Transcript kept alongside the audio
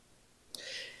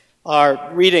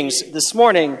Our readings this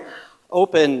morning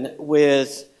open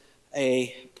with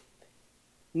a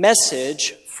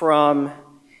message from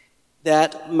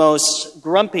that most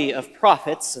grumpy of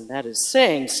prophets, and that is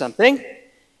saying something,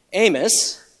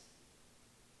 Amos.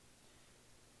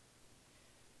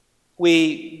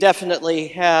 We definitely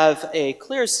have a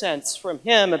clear sense from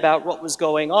him about what was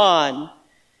going on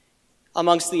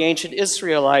amongst the ancient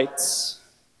Israelites.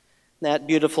 That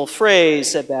beautiful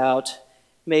phrase about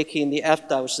making the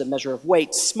ephah, which is a measure of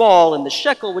weight, small, and the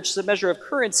shekel, which is a measure of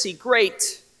currency,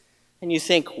 great. And you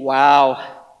think, wow,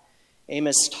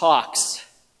 Amos talks.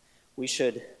 We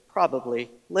should probably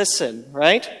listen,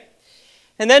 right?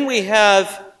 And then we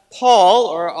have Paul,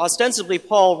 or ostensibly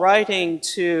Paul, writing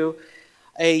to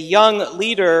a young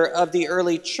leader of the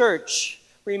early church,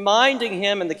 reminding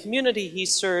him and the community he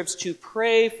serves to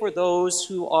pray for those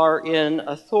who are in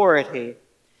authority.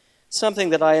 Something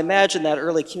that I imagine that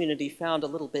early community found a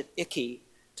little bit icky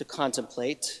to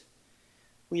contemplate.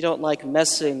 We don't like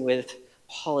messing with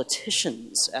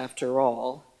politicians, after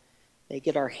all. They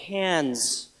get our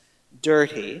hands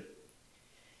dirty.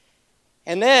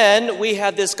 And then we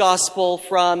have this gospel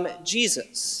from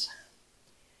Jesus.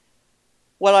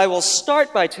 What I will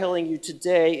start by telling you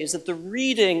today is that the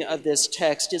reading of this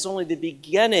text is only the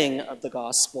beginning of the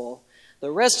gospel.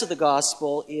 The rest of the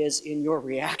gospel is in your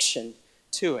reaction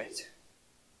to it.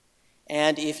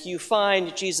 And if you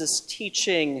find Jesus'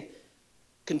 teaching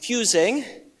confusing,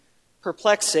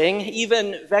 perplexing,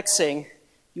 even vexing,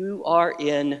 you are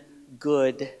in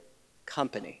good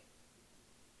company.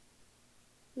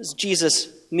 What does Jesus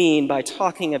mean by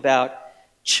talking about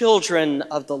children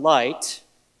of the light?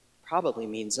 Probably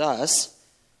means us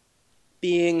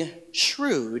being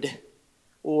shrewd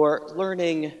or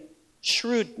learning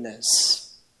shrewdness.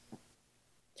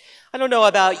 I don't know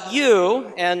about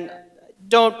you, and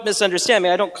don't misunderstand me,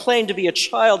 I don't claim to be a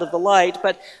child of the light,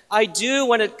 but I do,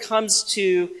 when it comes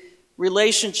to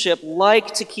relationship,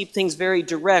 like to keep things very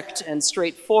direct and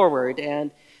straightforward.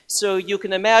 And so you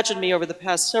can imagine me over the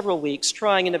past several weeks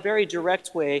trying in a very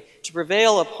direct way to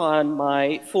prevail upon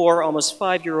my 4, almost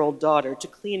 5-year-old daughter to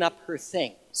clean up her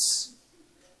things,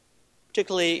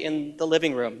 particularly in the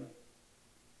living room.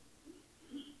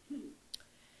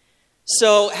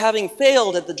 So, having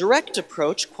failed at the direct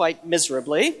approach quite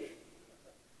miserably,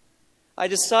 I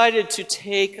decided to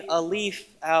take a leaf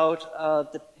out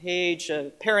of the page,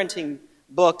 a parenting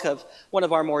book of one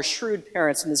of our more shrewd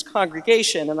parents in this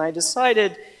congregation, and I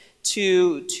decided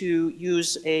to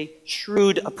use a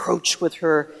shrewd approach with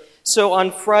her. So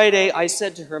on Friday, I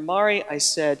said to her, Mari, I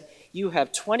said, you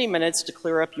have 20 minutes to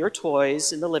clear up your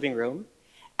toys in the living room.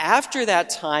 After that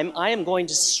time, I am going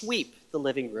to sweep the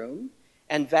living room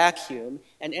and vacuum,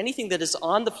 and anything that is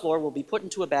on the floor will be put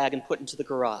into a bag and put into the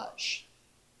garage.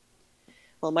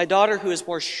 Well, my daughter, who is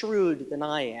more shrewd than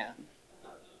I am,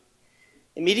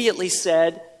 immediately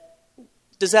said,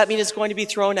 does that mean it's going to be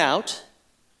thrown out?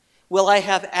 Will I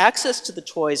have access to the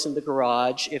toys in the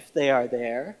garage if they are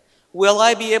there? Will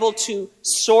I be able to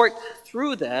sort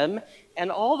through them?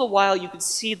 And all the while you could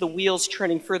see the wheels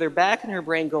turning further back in her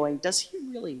brain going, does he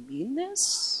really mean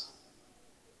this?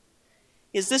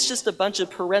 Is this just a bunch of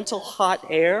parental hot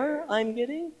air I'm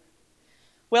getting?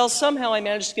 Well, somehow I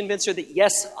managed to convince her that,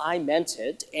 yes, I meant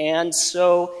it, and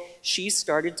so she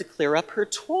started to clear up her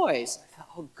toys. I thought,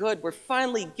 oh, good, we're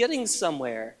finally getting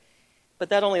somewhere. But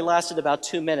that only lasted about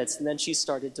 2 minutes, and then she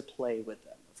started to play with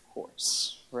them, of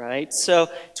course, right? So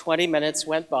 20 minutes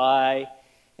went by,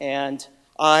 and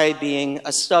I, being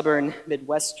a stubborn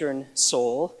Midwestern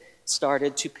soul,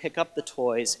 started to pick up the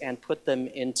toys and put them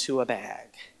into a bag.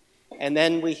 And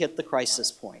then we hit the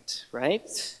crisis point,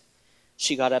 right?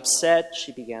 She got upset,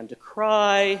 she began to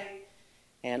cry,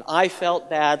 and I felt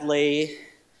badly,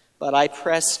 but I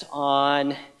pressed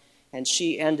on, and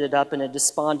she ended up in a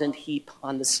despondent heap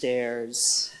on the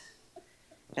stairs.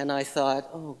 And I thought,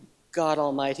 oh, God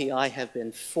Almighty, I have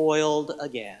been foiled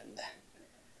again.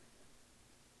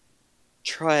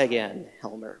 Try again,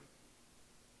 Helmer.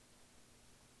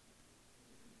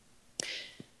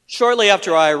 Shortly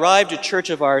after I arrived at Church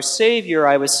of Our Savior,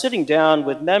 I was sitting down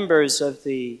with members of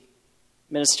the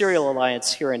Ministerial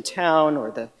Alliance here in town,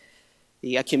 or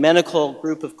the ecumenical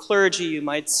group of clergy, you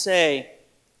might say.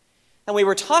 And we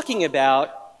were talking about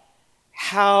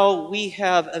how we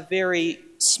have a very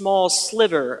small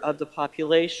sliver of the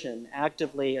population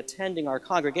actively attending our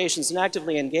congregations and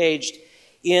actively engaged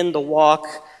in the walk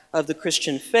of the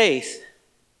Christian faith.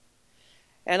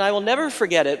 And I will never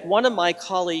forget it, one of my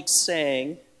colleagues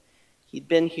saying, he'd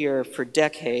been here for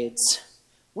decades,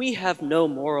 we have no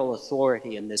moral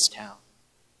authority in this town.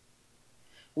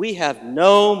 We have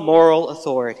no moral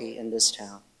authority in this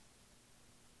town.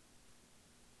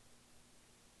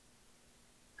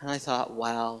 And I thought,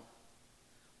 wow,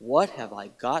 what have I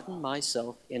gotten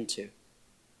myself into?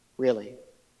 Really.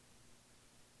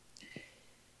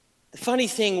 The funny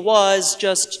thing was,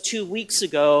 just 2 weeks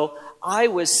ago, I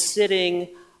was sitting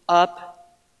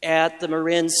up at the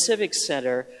Marin Civic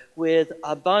Center with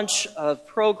a bunch of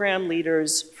program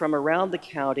leaders from around the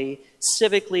county,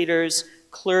 civic leaders,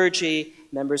 clergy,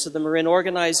 members of the Marin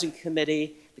Organizing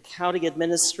Committee, the county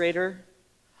administrator,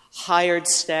 hired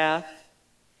staff,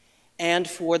 and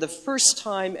for the first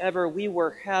time ever, we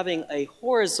were having a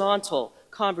horizontal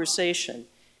conversation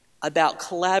about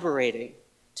collaborating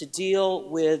to deal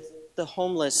with the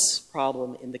homeless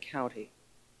problem in the county,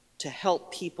 to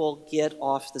help people get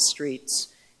off the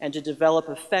streets, and to develop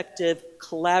effective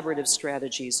collaborative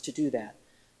strategies to do that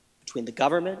between the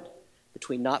government,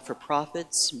 between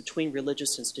not-for-profits, and between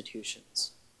religious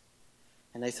institutions.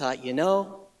 And I thought,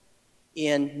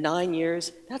 in 9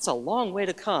 years, that's a long way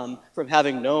to come from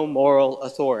having no moral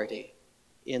authority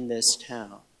in this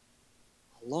town.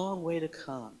 A long way to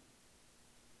come.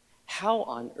 How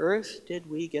on earth did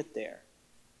we get there?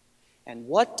 And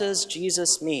what does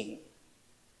Jesus mean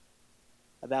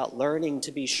about learning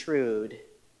to be shrewd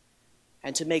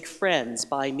and to make friends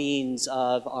by means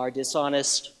of our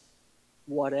dishonest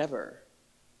whatever?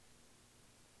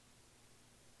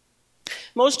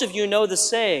 Most of you know the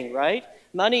saying, right?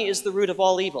 Money is the root of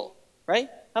all evil, right?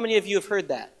 How many of you have heard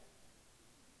that?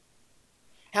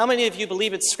 How many of you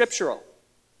believe it's scriptural?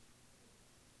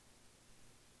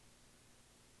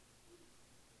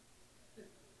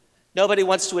 Nobody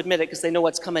wants to admit it because they know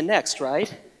what's coming next,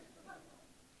 right?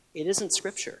 It isn't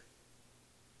Scripture.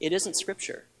 It isn't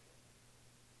Scripture.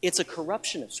 It's a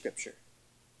corruption of Scripture.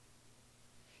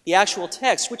 The actual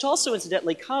text, which also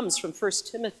incidentally comes from 1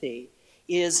 Timothy,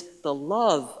 is the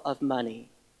love of money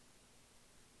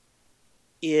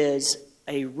is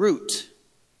a root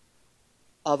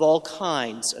of all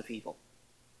kinds of evil.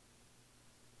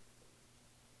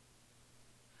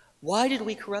 Why did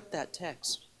we corrupt that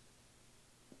text?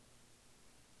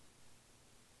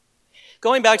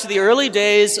 Going back to the early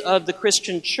days of the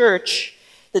Christian church,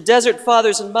 the desert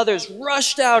fathers and mothers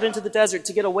rushed out into the desert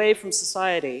to get away from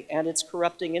society and its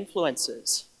corrupting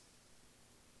influences.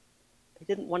 They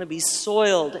didn't want to be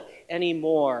soiled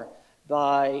anymore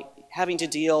by having to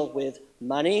deal with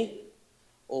money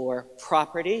or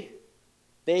property.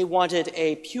 They wanted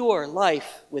a pure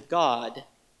life with God.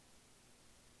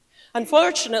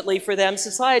 Unfortunately for them,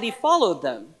 society followed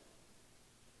them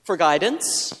for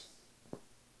guidance.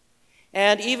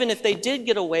 And even if they did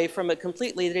get away from it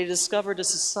completely, they discovered a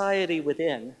society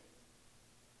within.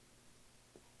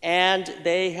 And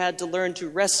they had to learn to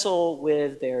wrestle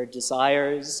with their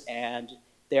desires and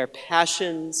their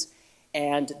passions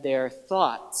and their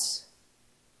thoughts.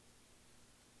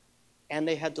 And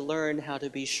they had to learn how to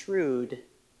be shrewd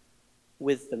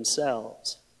with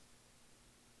themselves.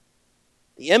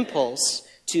 The impulse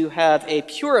to have a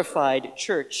purified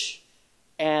church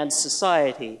and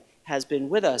society has been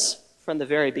with us from the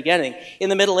very beginning. In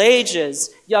the Middle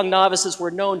Ages, young novices were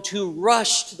known to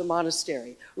rush to the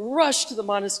monastery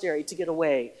to get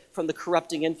away from the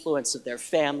corrupting influence of their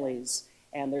families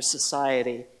and their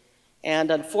society.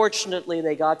 And unfortunately,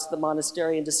 they got to the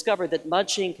monastery and discovered that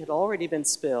much ink had already been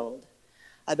spilled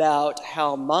about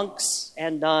how monks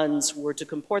and nuns were to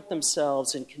comport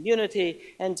themselves in community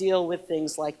and deal with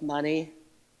things like money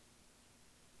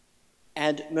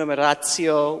and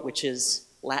murmuratio, which is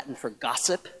Latin for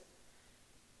gossip,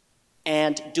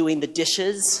 and doing the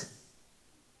dishes.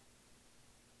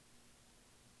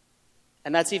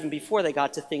 And that's even before they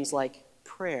got to things like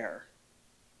prayer.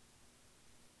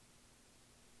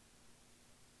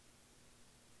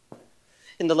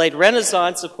 In the late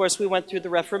Renaissance, of course, we went through the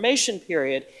Reformation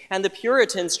period, and the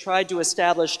Puritans tried to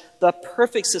establish the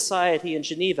perfect society in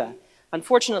Geneva.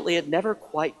 Unfortunately, it never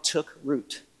quite took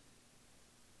root.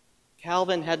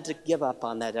 Calvin had to give up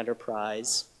on that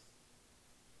enterprise.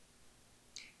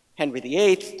 Henry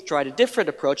VIII tried a different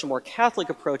approach, a more Catholic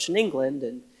approach in England,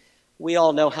 and we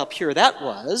all know how pure that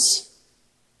was.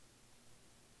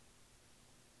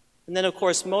 And then, of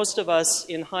course, most of us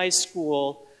in high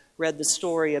school read the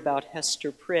story about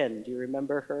Hester Prynne. Do you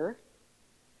remember her?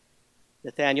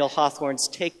 Nathaniel Hawthorne's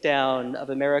takedown of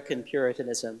American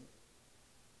Puritanism.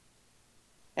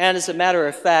 And as a matter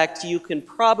of fact, you can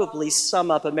probably sum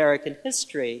up American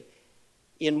history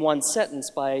in one sentence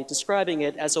by describing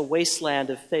it as a wasteland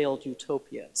of failed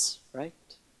utopias, right?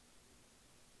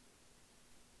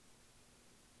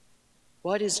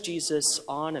 What is Jesus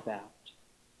on about?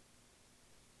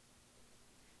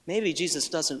 Maybe Jesus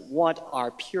doesn't want our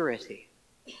purity.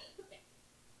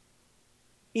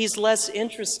 He's less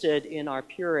interested in our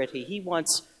purity. He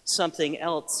wants something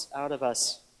else out of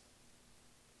us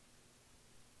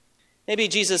Maybe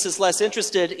Jesus is less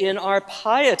interested in our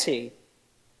piety.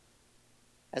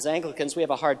 As Anglicans, we have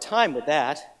a hard time with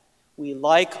that. We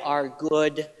like our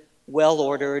good,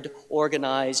 well-ordered,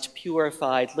 organized,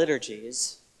 purified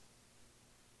liturgies.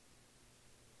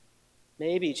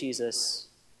 Maybe Jesus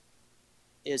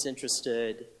is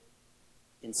interested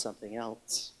in something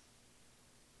else.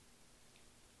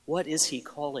 What is he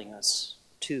calling us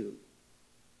to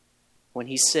when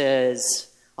he says,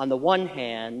 on the one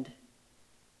hand,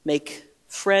 make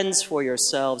friends for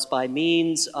yourselves by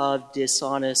means of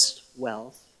dishonest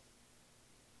wealth,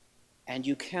 and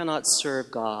you cannot serve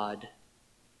God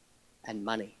and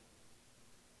money?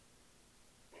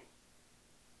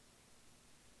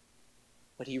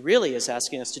 What he really is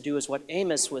asking us to do is what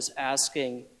Amos was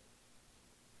asking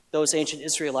those ancient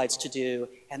Israelites to do,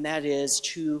 and that is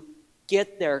to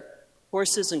get their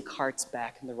horses and carts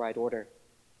back in the right order.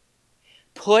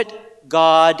 Put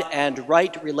God and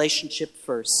right relationship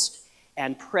first,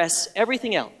 and press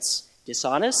everything else,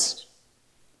 dishonest,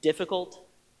 difficult,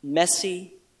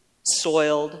 messy,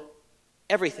 soiled,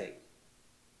 everything,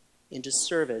 into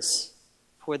service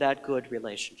for that good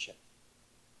relationship.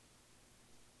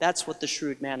 That's what the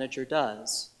shrewd manager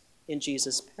does in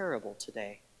Jesus' parable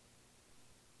today.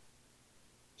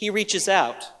 He reaches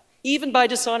out, even by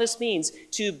dishonest means,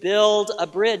 to build a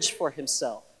bridge for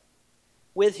himself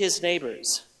with his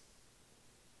neighbors.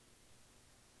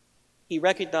 He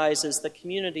recognizes the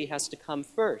community has to come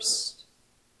first,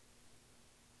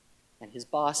 and his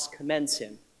boss commends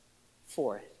him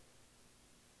for it.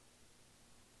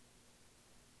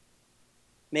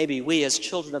 Maybe we as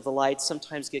children of the light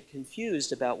sometimes get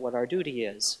confused about what our duty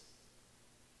is.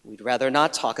 We'd rather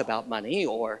not talk about money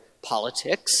or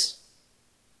politics.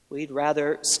 We'd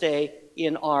rather stay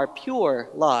in our pure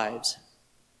lives.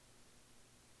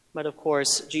 But of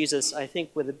course, Jesus, I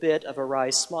think with a bit of a wry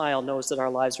smile, knows that our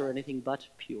lives are anything but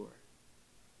pure.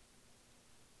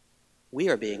 We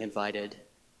are being invited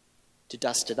to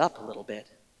dust it up a little bit,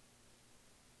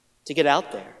 to get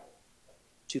out there,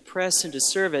 to press into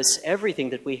service everything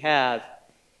that we have,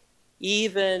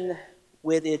 even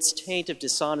with its taint of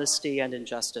dishonesty and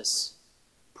injustice.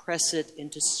 Press it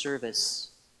into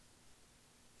service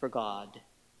for God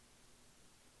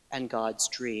and God's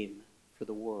dream for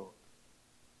the world.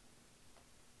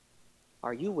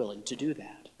 Are you willing to do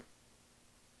that?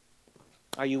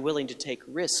 Are you willing to take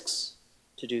risks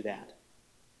to do that?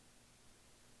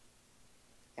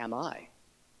 Am I?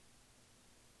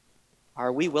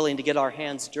 Are we willing to get our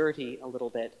hands dirty a little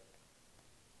bit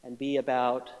and be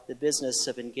about the business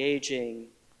of engaging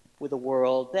with a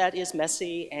world that is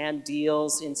messy and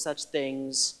deals in such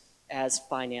things as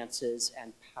finances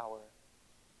and power?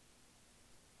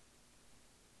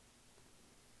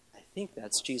 I think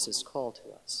that's Jesus' call to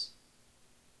us.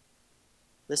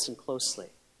 Listen closely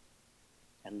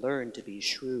and learn to be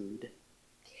shrewd.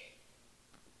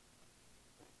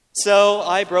 So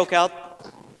I broke out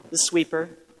the sweeper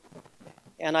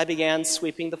and I began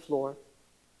sweeping the floor.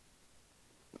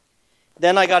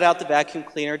 Then I got out the vacuum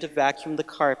cleaner to vacuum the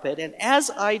carpet. And as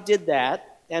I did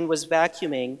that and was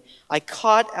vacuuming, I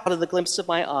caught out of the glimpse of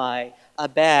my eye a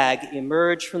bag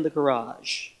emerge from the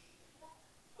garage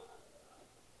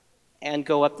and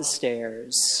go up the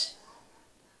stairs.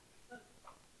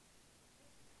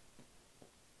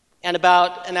 And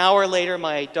about an hour later,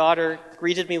 my daughter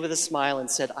greeted me with a smile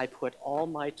and said, "I put all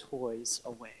my toys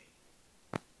away."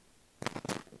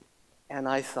 And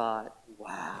I thought,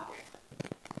 wow,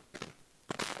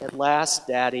 at last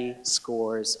Daddy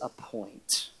scores a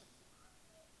point.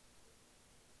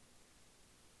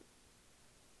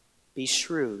 Be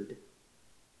shrewd.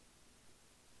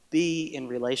 Be in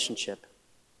relationship.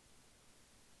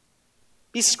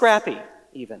 Be scrappy,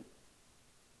 even.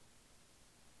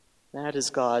 That is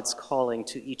God's calling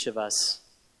to each of us.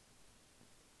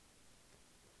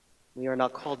 We are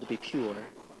not called to be pure.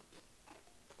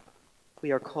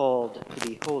 We are called to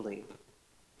be holy.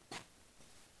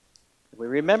 We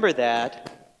remember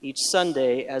that each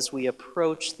Sunday as we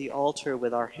approach the altar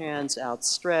with our hands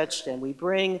outstretched, and we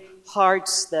bring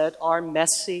hearts that are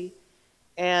messy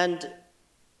and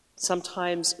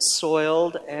sometimes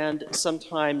soiled and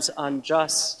sometimes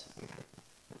unjust.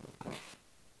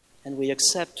 And we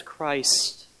accept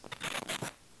Christ.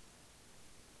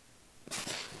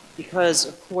 Because,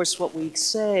 of course, what we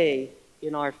say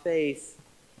in our faith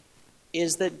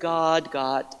is that God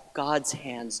got God's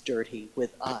hands dirty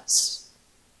with us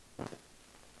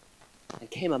and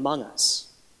came among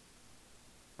us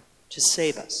to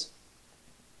save us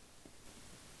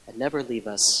and never leave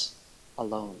us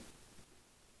alone.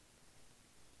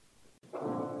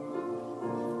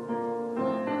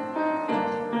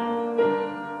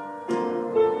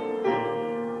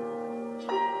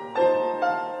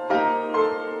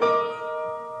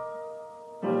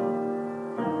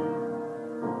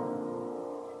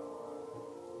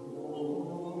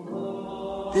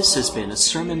 This has been a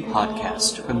sermon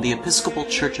podcast from the Episcopal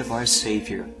Church of Our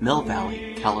Savior, Mill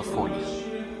Valley, California.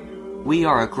 We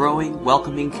are a growing,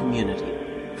 welcoming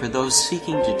community for those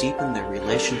seeking to deepen their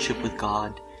relationship with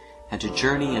God and to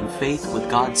journey in faith with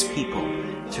God's people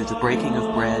through the breaking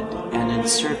of bread and in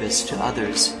service to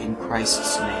others in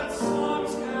Christ's name.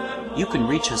 You can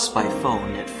reach us by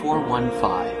phone at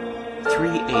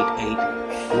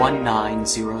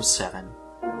 415-388-1907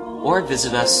 or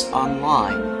visit us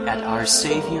online at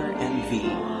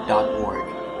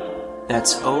oursaviornv.org.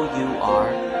 That's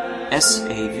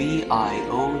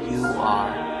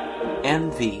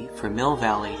OURSAVIOURNV for Mill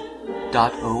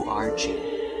Valley.org.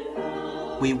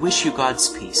 We wish you God's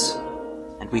peace,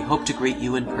 and we hope to greet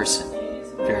you in person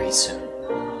very soon.